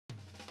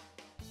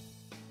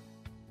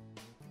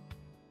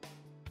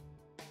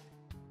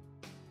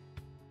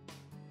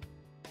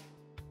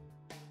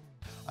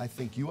I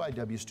think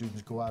UIW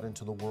students go out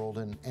into the world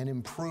and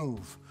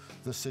improve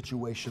the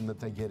situation that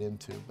they get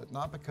into, but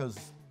not because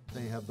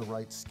they have the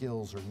right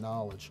skills or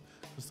knowledge,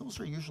 because those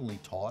are usually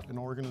taught in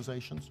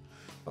organizations,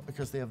 but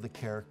because they have the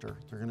character.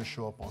 They're going to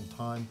show up on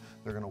time,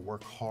 they're going to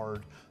work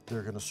hard,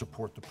 they're going to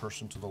support the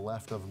person to the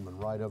left of them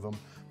and right of them.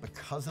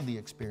 Because of the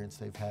experience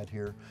they've had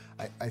here,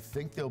 I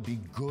think they'll be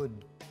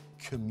good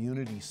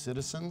community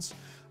citizens,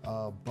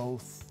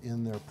 both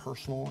in their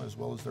personal as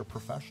well as their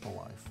professional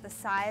life. The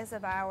size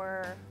of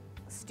our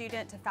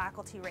student to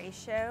faculty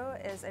ratio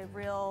is a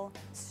real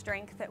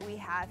strength that we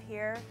have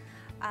here.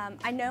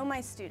 I know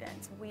my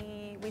students.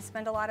 We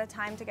spend a lot of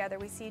time together.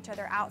 We see each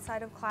other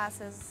outside of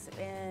classes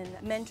in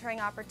mentoring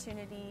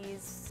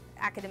opportunities,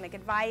 academic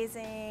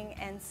advising,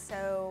 and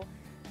so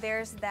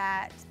there's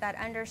that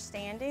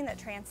understanding that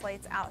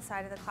translates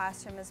outside of the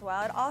classroom as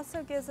well. It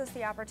also gives us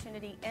the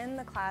opportunity in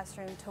the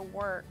classroom to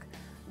work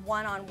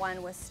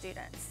one-on-one with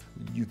students.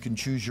 You can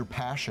choose your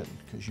passion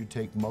because you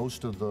take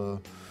most of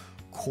the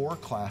core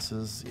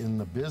classes in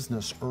the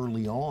business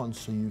early on,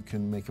 so you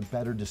can make a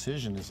better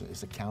decision.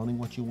 Is accounting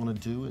what you want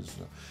to do? Is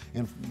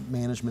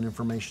management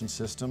information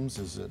systems?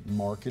 Is it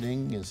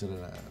marketing? Is it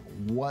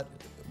what?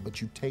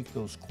 But you take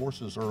those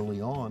courses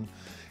early on,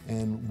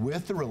 and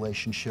with the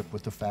relationship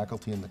with the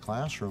faculty in the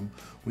classroom,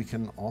 we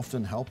can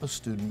often help a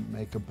student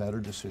make a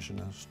better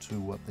decision as to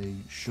what they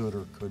should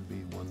or could be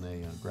when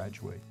they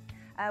graduate.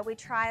 We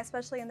try,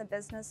 especially in the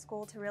business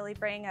school, to really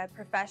bring a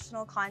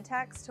professional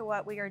context to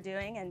what we are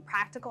doing and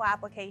practical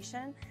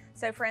application.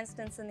 So for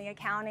instance, in the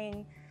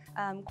accounting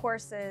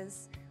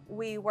courses,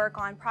 we work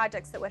on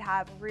projects that would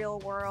have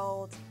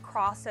real-world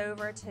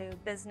crossover to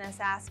business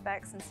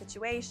aspects and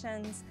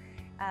situations.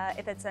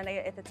 If it's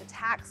a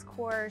tax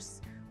course,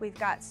 we've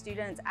got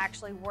students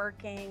actually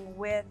working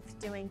with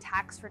doing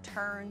tax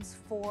returns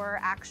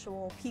for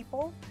actual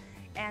people.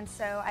 And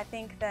so I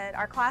think that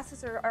our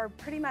classes are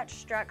pretty much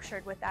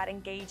structured with that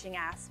engaging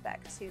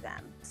aspect to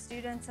them.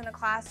 Students in a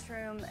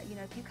classroom, you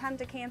know, if you come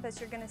to campus,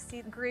 you're going to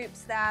see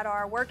groups that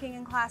are working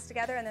in class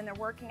together and then they're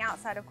working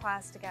outside of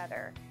class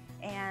together.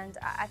 And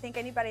I think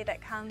anybody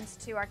that comes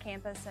to our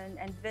campus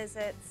and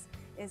visits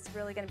is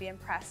really going to be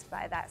impressed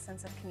by that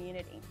sense of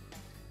community.